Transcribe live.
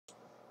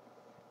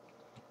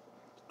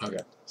Okay,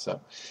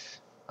 so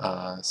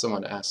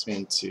someone asked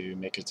me to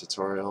make a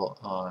tutorial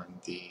on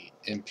the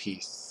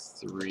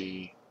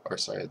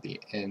the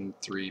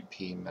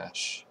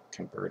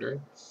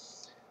N3PMeshConverter.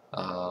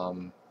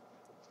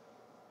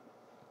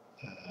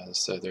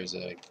 So there's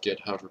a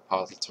GitHub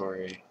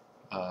repository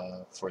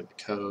for the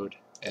code,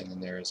 and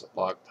then there's a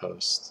blog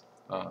post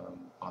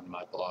on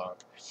my blog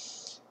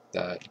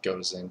that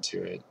goes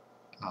into it.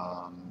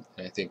 And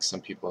I think some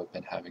people have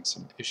been having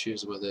some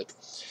issues with it.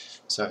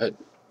 So I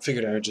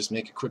figured I would just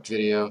make a quick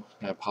video.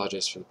 I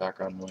apologize for the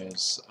background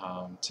noise,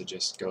 to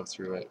just go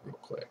through it real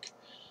quick.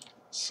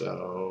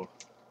 So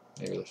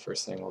maybe the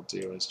first thing we'll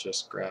do is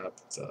just grab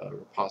the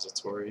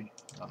repository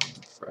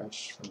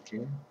fresh from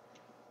here.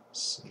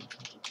 So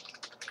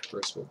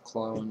first we'll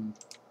clone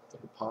the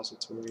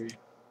repository.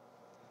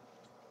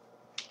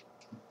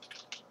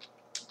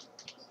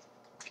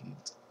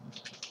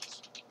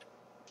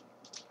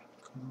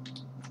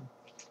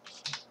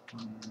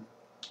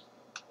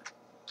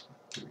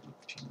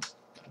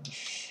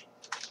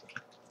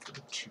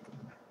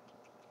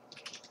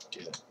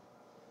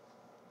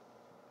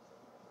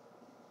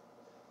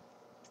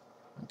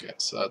 Okay,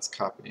 so that's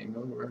copying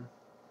over.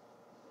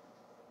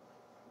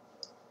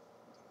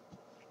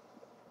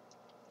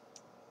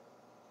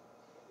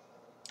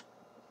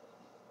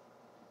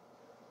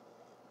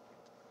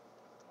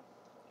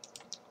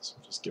 So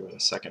just give it a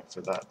second for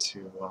that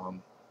to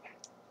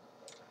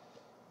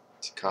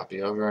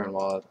copy over, and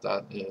while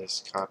that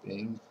is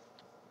copying,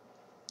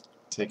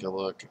 take a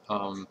look.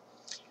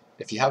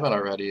 If you haven't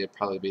already, it'd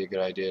probably be a good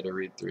idea to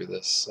read through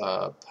this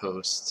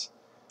post.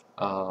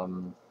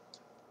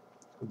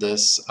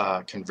 This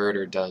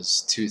converter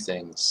does two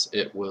things.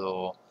 It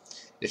will,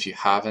 if you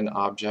have an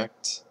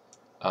object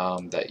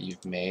that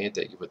you've made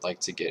that you would like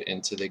to get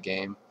into the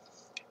game,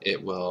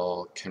 it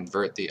will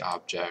convert the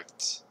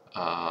object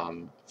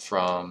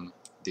from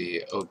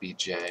the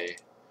OBJ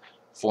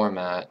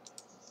format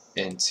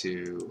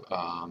into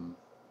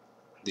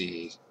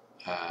the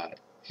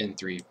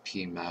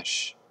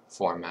N3PMesh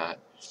format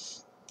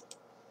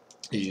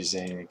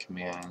using a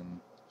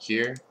command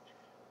here.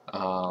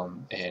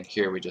 And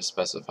here we just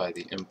specify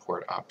the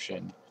import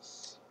option.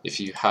 If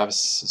you have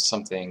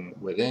something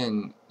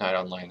within Night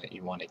Online that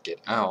you want to get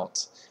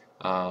out,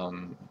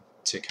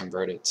 to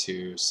convert it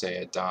to,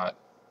 say, a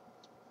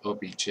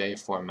 .obj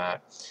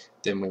format,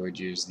 then we would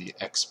use the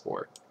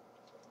export.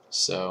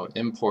 So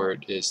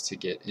import is to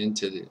get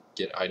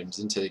items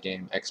into the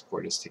game,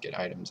 export is to get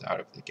items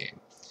out of the game.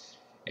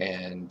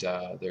 And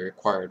the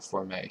required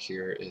format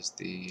here is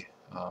the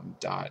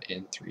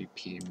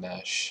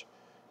 .n3pmesh.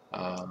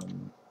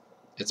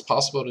 It's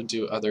possible to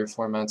do other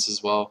formats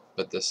as well,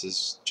 but this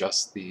is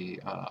just the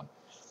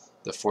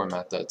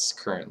format that's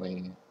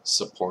currently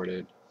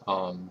supported.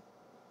 Okay,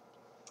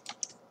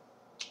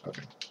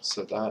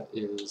 so that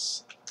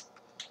is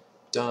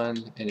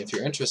done, and if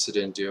you're interested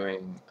in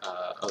doing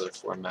other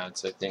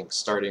formats, I think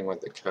starting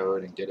with the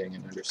code and getting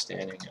an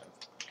understanding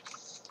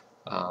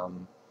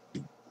of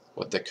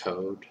what the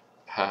code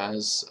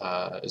has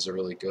is a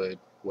really good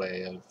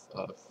way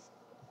of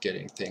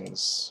getting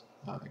things,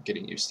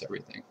 getting used to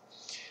everything.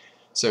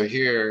 So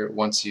here,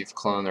 once you've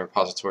cloned the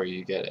repository,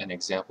 you get an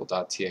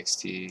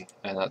example.txt,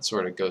 and that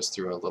sort of goes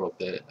through a little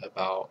bit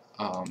about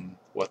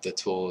what the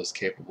tool is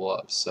capable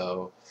of.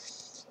 So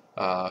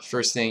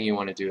first thing you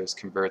want to do is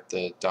convert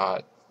the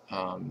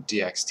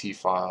 .dxt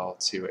file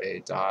to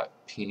a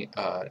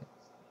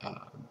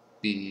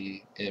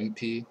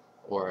 .bmp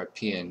or a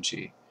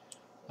PNG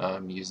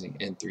using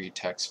N3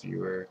 text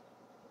viewer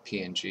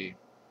PNG.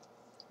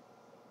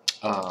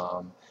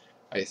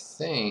 I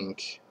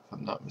think, if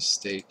I'm not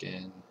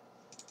mistaken,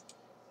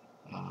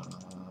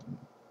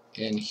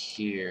 in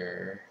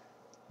here,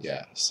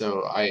 yeah,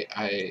 so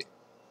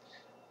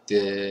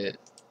the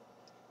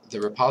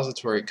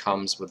repository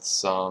comes with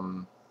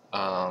some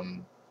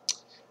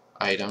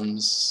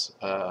items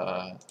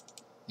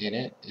in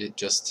it,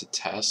 just to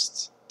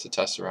test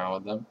around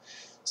with them.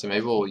 So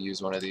maybe we'll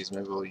use one of these.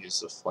 Maybe we'll use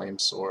the flame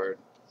sword.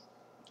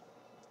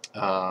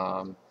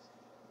 And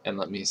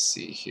let me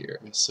see here.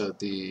 So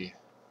the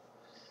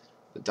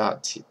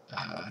 .txt.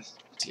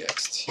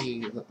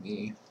 Let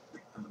me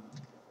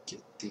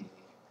get the.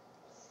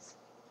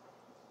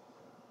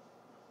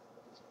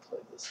 Play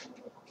this in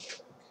real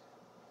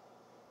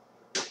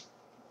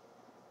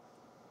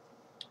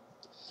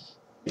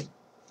quick.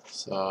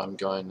 So I'm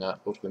going to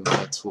open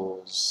my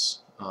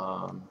tools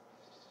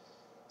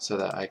so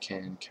that I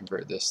can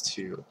convert this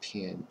to a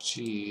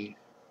PNG.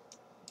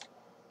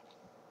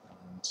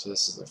 So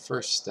this is the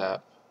first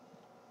step.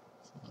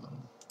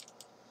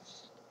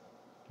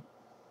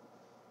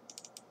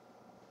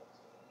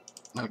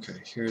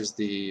 Okay, here's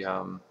the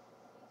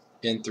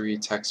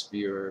N3 text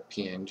viewer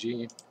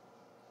PNG.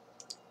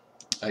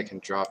 I can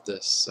drop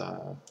this,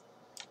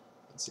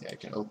 let's see, I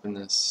can open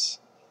this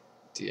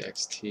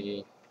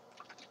DXT.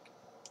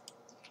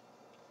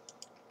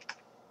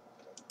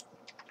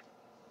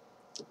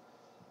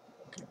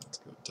 Okay, let's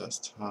go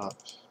desktop,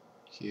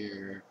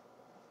 here,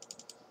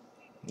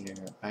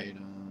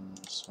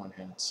 items,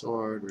 one-handed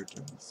sword, we're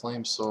doing the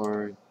flame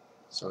sword.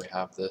 So we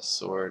have this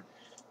sword.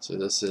 So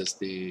this is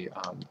the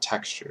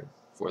texture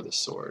for the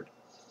sword.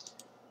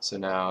 So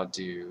now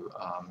do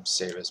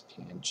save as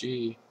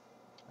PNG.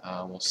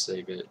 We'll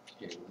save it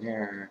in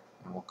there,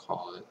 and we'll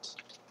call it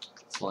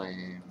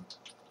flame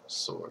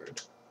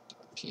sword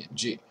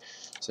PNG.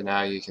 So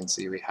now you can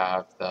see we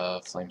have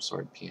the flame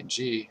sword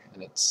PNG,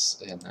 and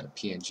it's in the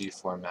PNG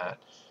format,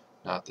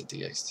 not the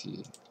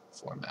DXT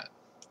format.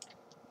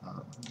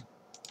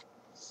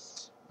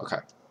 Okay,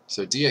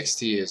 so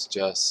DXT is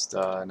just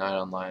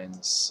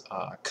NineOnline's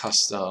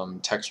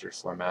custom texture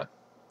format.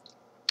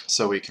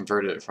 So we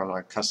converted it from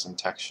a custom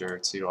texture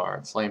to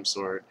our flame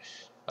sword,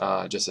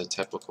 just a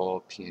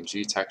typical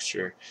PNG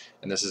texture,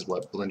 and this is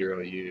what Blender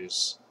will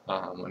use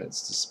when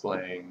it's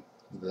displaying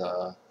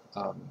the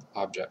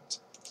object.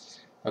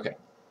 Okay.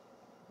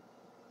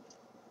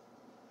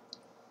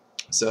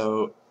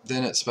 So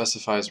then it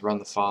specifies run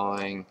the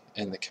following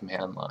in the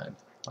command line.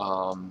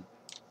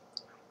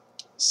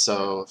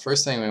 So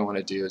first thing we want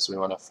to do is we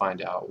want to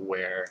find out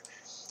where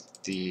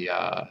the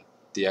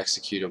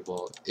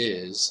executable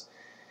is,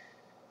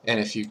 and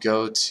if you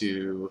go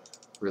to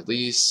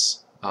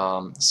release,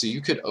 so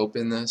you could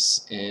open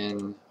this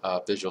in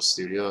Visual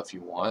Studio if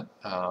you want.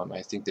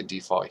 I think the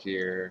default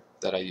here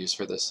that I use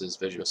for this is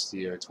Visual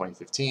Studio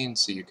 2015,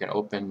 so you can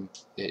open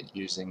it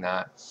using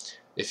that.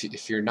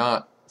 If you're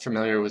not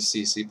familiar with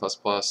C, C++,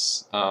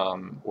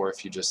 or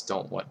if you just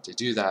don't want to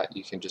do that,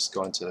 you can just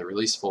go into the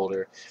release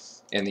folder,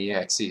 and the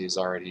exe has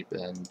already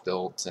been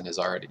built and is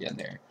already in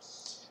there.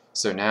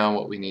 So now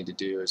what we need to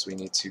do is we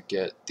need to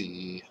get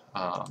the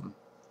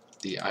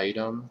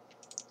item.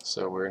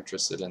 So we're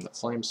interested in the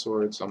flame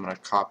sword, so I'm going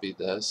to copy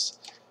this.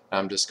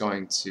 I'm just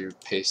going to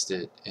paste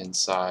it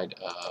inside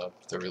of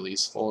the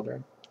release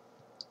folder.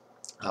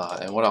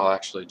 And what I'll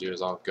actually do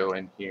is I'll go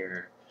in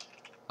here,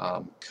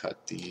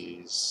 cut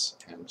these,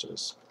 and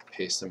just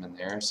paste them in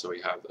there so we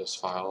have those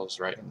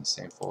files right in the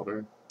same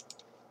folder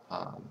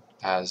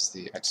as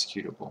the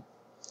executable.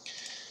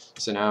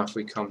 So now if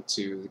we come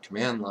to the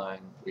command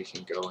line, we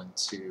can go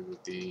into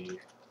the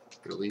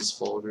release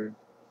folder,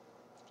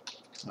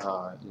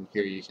 and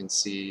here you can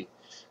see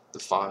the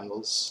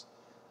files.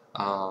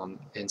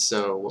 And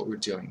so what we're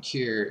doing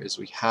here is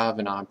we have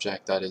an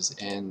object that is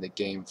in the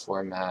game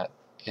format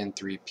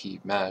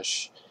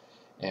N3PMesh,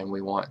 and we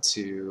want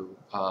to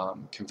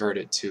convert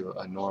it to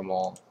a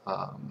normal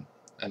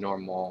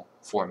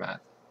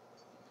format.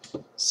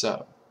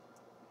 So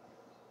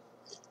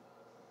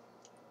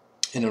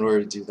in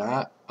order to do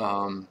that,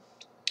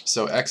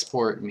 so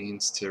export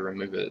means to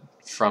remove it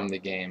from the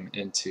game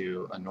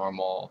into a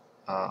normal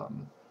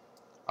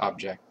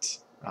object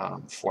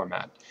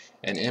format,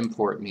 and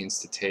import means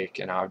to take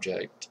an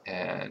object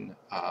and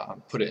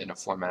put it in a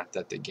format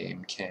that the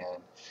game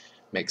can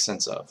make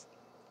sense of.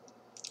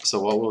 So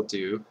what we'll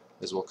do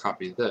is we'll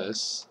copy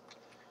this,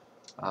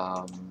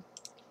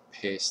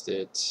 paste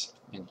it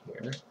in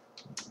here.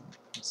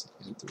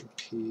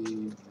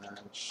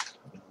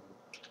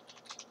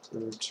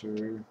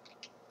 N3PMeshConverter.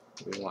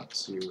 We want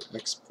to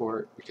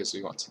export because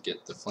we want to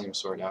get the flame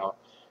sword out.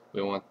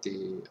 We want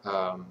the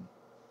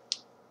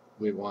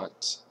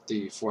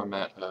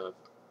format of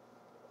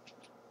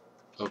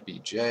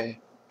OBJ.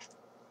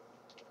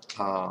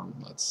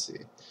 Let's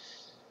see.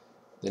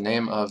 The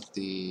name of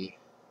the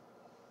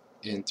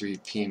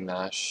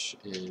N3PMesh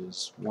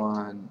is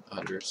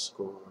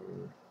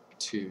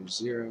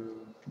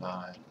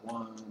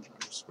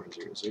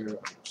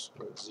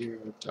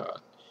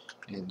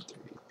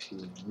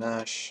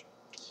 1_2000_00.N3PMesh.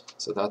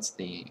 So that's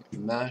the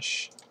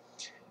mesh,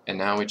 and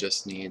now we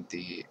just need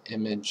the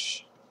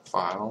image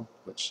file,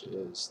 which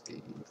is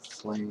the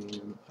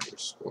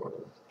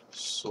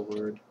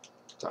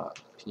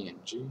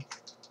flame_sword.png.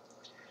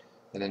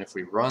 And then if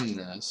we run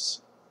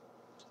this,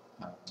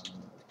 let's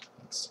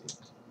see.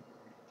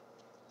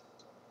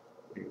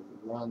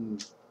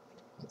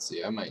 Let's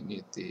see, I might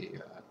need the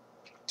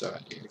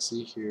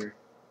 .exe here.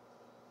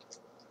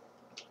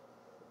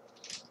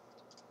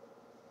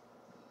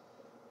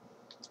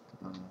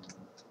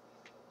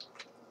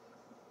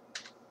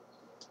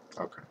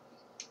 Okay,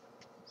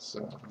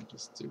 so I'll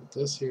just do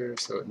this here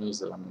so it knows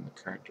that I'm in the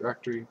current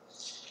directory.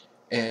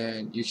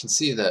 And you can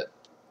see that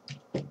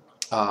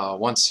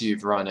once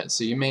you've run it,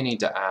 so you may need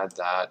to add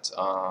that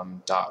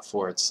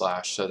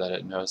 // so that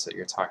it knows that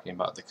you're talking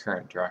about the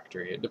current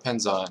directory. It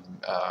depends on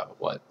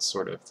what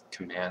sort of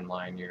command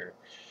line you're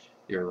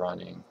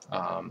running.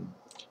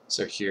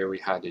 So here we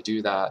had to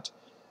do that.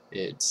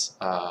 It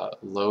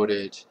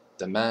loaded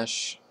the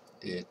mesh.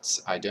 It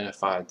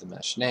identified the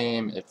mesh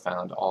name. It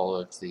found all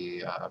of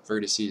the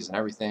vertices and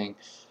everything.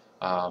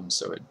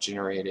 So it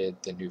generated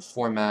the new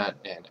format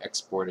and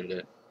exported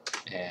it,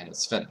 and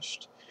it's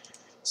finished.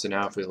 So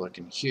now if we look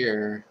in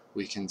here,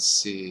 we can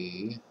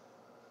see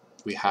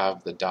we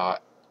have the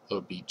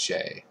 .obj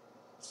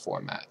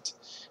format.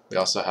 We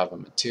also have a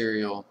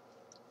material,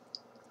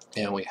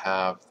 and we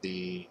have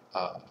the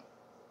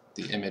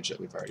image that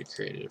we've already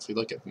created. If we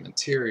look at the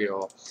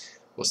material,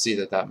 we'll see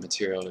that that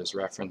material is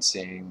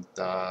referencing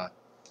the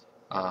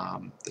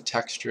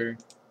texture,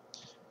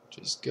 which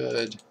is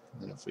good.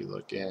 And if we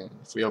look in,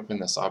 if we open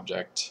this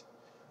object,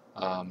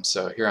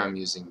 so here I'm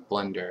using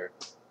Blender,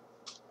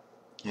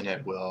 and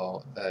it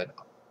will,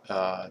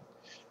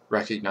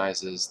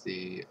 recognizes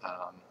the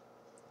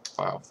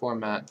file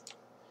format.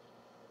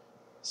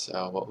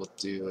 So what we'll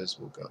do is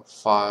we'll go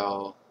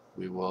File,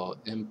 we will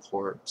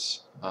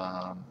import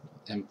a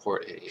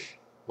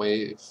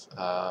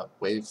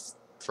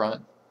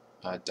wavefront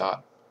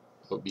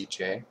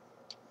 .obj.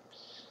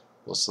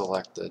 We'll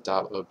select the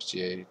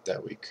 .obj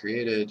that we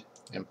created,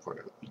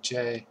 import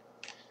obj.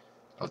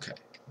 Okay,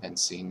 and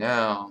see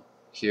now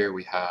here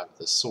we have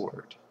the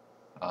sword.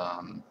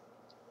 The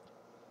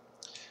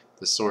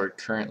sword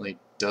currently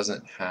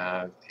doesn't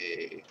have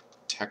a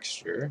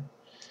texture,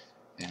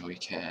 and we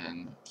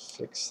can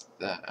fix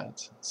that.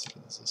 Let's see,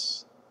 does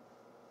this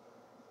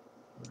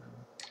work?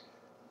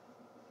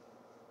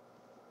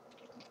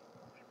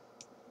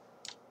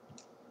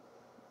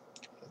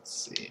 Let's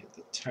see,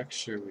 the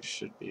texture we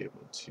should be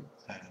able to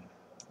add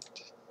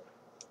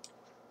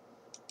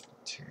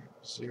material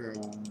 0.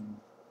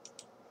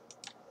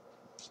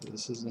 So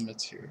this is the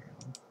material.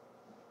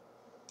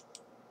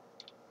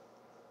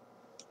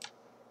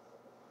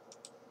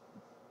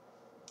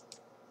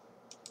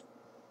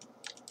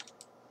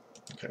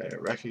 Okay,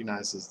 it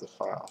recognizes the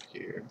file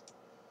here.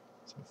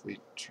 So if we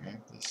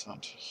drag this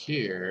onto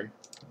here,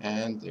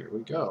 and there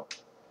we go.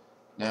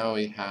 Now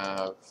we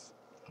have,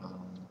 let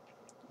me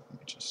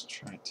just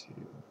try to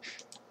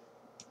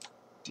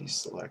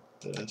deselect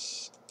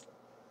this.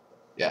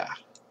 Yeah,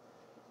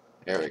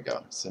 there we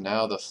go. So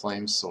now the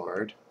flame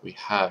sword, we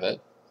have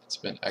it. It's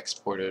been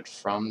exported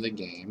from the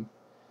game,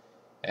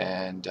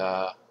 and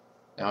now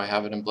I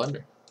have it in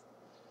Blender.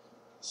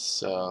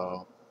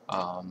 So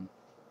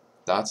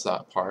that's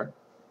that part.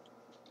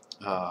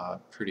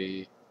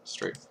 Pretty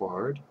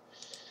straightforward.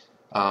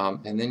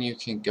 And then you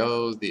can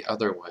go the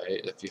other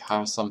way if you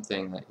have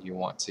something that you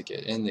want to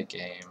get in the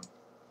game.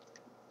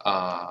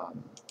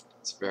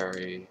 It's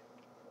very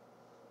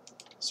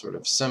sort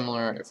of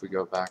similar. If we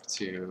go back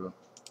to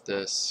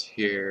this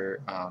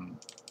here,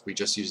 we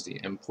just use the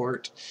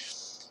import.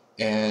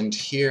 And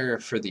here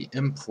for the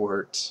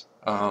import,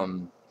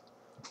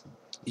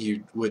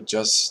 you would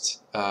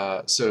just,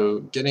 so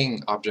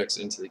getting objects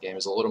into the game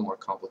is a little more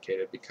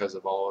complicated because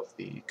of all of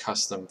the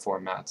custom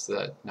formats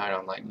that Night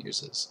Online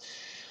uses.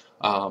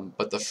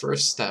 But the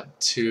first step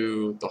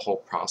to the whole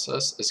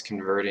process is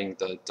converting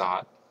the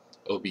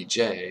 .obj,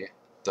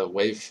 the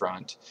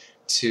wavefront,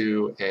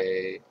 to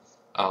a,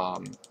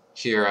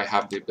 here I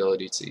have the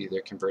ability to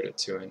either convert it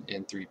to an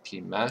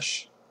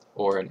N3PMesh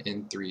or an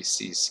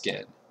N3C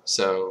skin.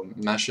 So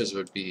meshes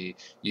would be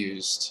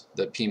used,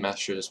 the P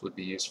meshes would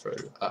be used for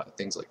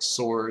things like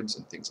swords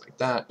and things like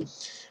that,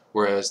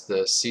 whereas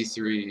the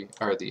C3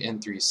 or the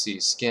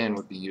N3C skin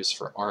would be used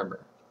for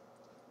armor.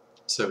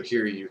 So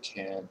here you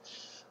can,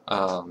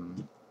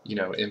 you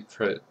know,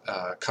 input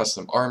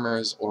custom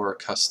armors or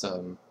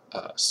custom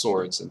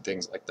swords and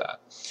things like that.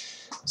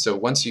 So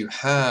once you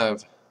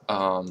have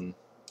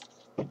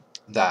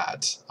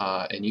that,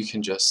 and you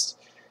can just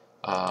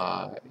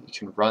you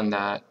can run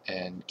that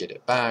and get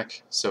it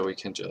back, so we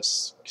can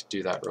just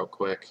do that real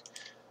quick.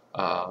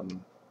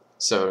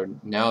 So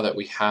now that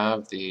we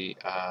have the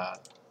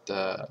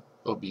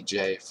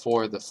OBJ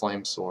for the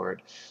flame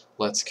sword,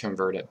 let's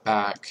convert it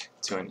back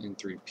to an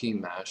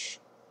N3PMesh,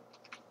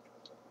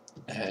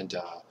 and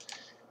you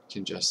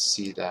can just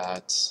see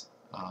that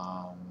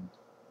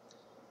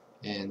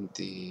in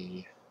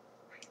the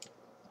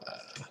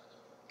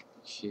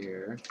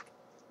here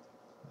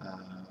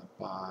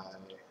by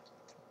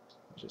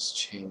just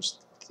change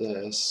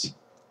this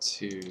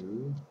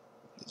to,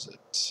 what is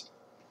it?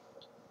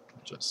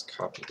 Just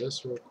copy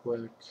this real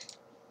quick,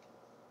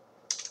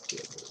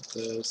 get rid of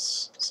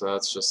this. So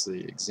that's just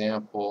the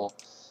example.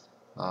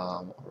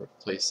 I'll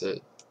replace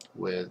it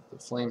with the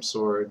flame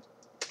sword,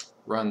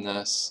 run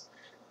this,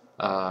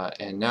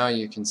 and now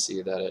you can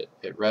see that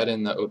it read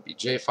in the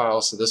OBJ file.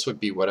 So this would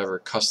be whatever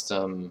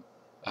custom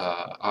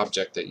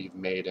object that you've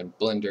made in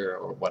Blender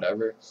or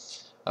whatever,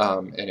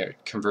 and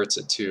it converts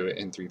it to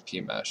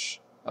N3PMesh.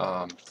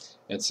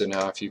 And so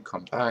now if you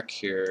come back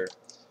here,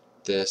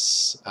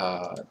 this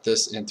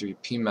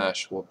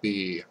N3PMesh will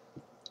be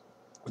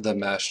the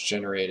mesh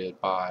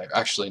generated by,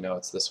 actually no,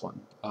 it's this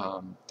one.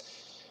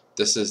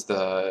 This is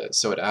the,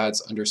 so it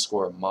adds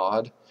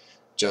 _mod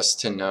just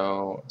to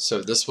know,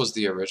 so this was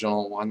the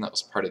original one that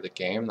was part of the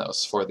game, that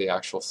was for the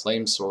actual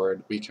flame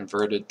sword. We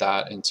converted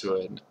that into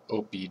an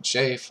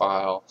OBJ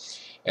file,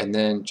 and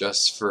then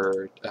just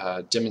for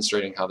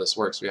demonstrating how this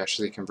works, we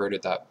actually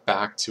converted that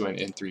back to an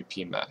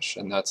N3PMesh,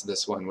 and that's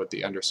this one with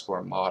the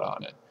 _mod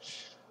on it.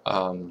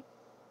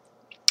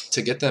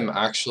 To get them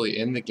actually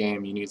in the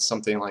game, you need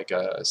something like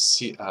a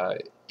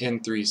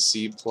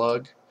N3C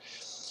plug.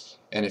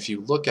 And if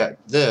you look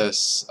at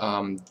this,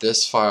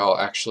 this file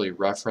actually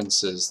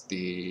references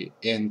the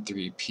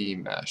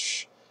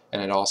N3PMesh,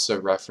 and it also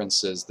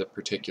references the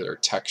particular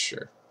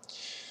texture.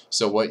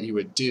 So what you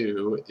would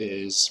do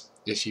is,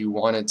 if you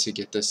wanted to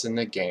get this in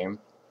the game,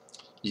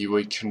 you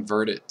would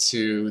convert it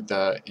to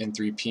the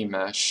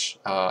N3PMesh,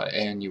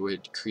 and you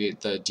would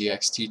create the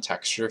DXT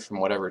texture from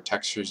whatever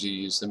textures you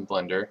used in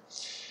Blender.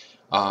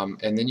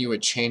 And then you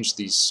would change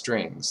these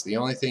strings. The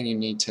only thing you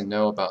need to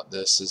know about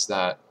this is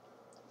that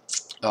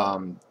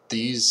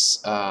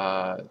these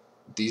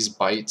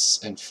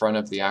bytes in front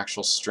of the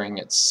actual string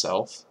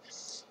itself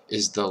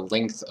is the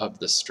length of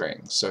the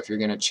string. So if you're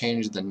going to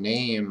change the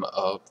name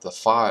of the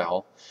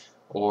file,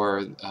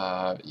 or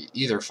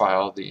either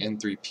file, the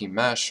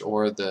N3PMesh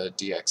or the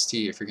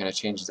DXT, if you're going to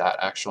change that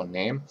actual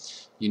name,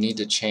 you need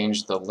to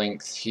change the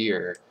length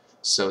here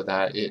so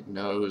that it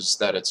knows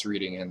that it's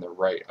reading in the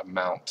right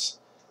amount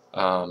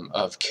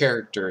of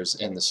characters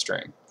in the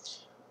string.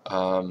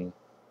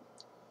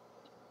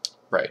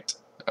 Right.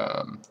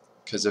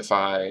 Because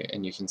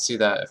and you can see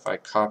that if I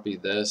copy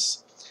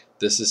this,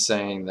 this is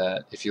saying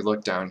that if you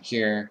look down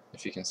here,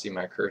 if you can see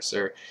my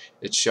cursor,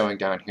 it's showing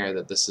down here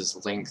that this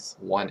is length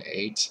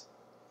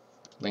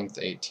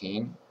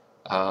 18,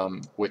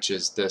 which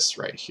is this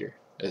right here,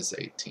 is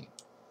 18,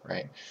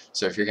 right?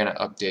 So if you're going to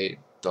update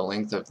the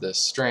length of this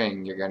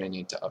string, you're going to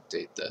need to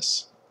update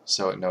this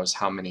so it knows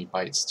how many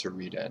bytes to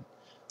read in.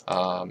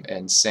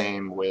 And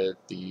same with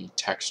the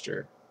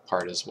texture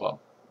part as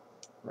well,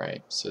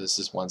 right? So this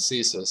is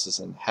 1C, so this is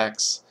in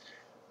hex.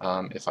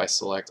 If I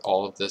select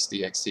all of this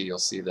DXT, you'll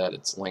see that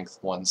it's length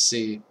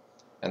 1C,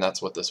 and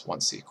that's what this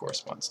 1C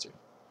corresponds to.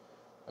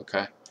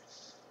 Okay?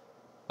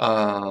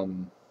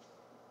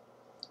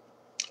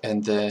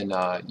 And then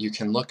you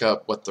can look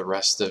up what the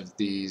rest of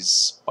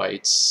these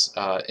bytes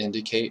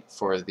indicate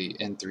for the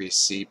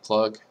N3C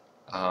plug.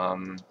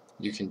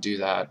 You can do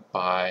that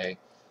by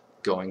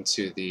going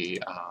to the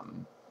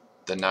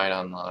Night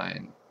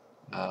Online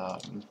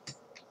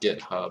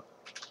GitHub,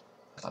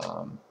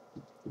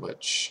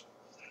 which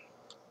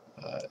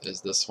is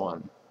this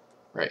one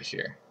right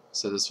here.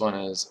 So this one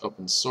is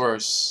open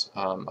source.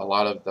 A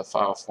lot of the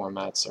file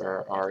formats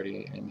are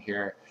already in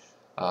here,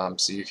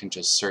 so you can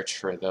just search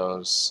for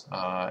those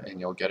and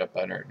you'll get a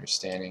better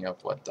understanding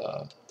of what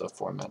the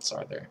formats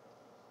are there.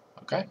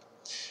 Okay,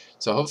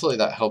 so hopefully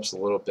that helps a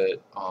little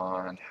bit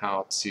on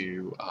how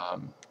to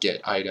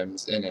get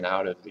items in and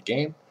out of the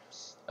game.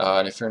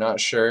 And if you're not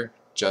sure,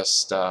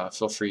 just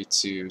feel free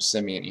to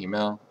send me an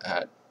email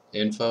at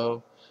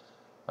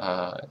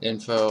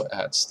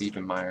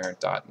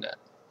info@stephenmeyer.net.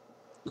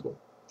 Cool.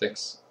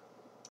 Thanks.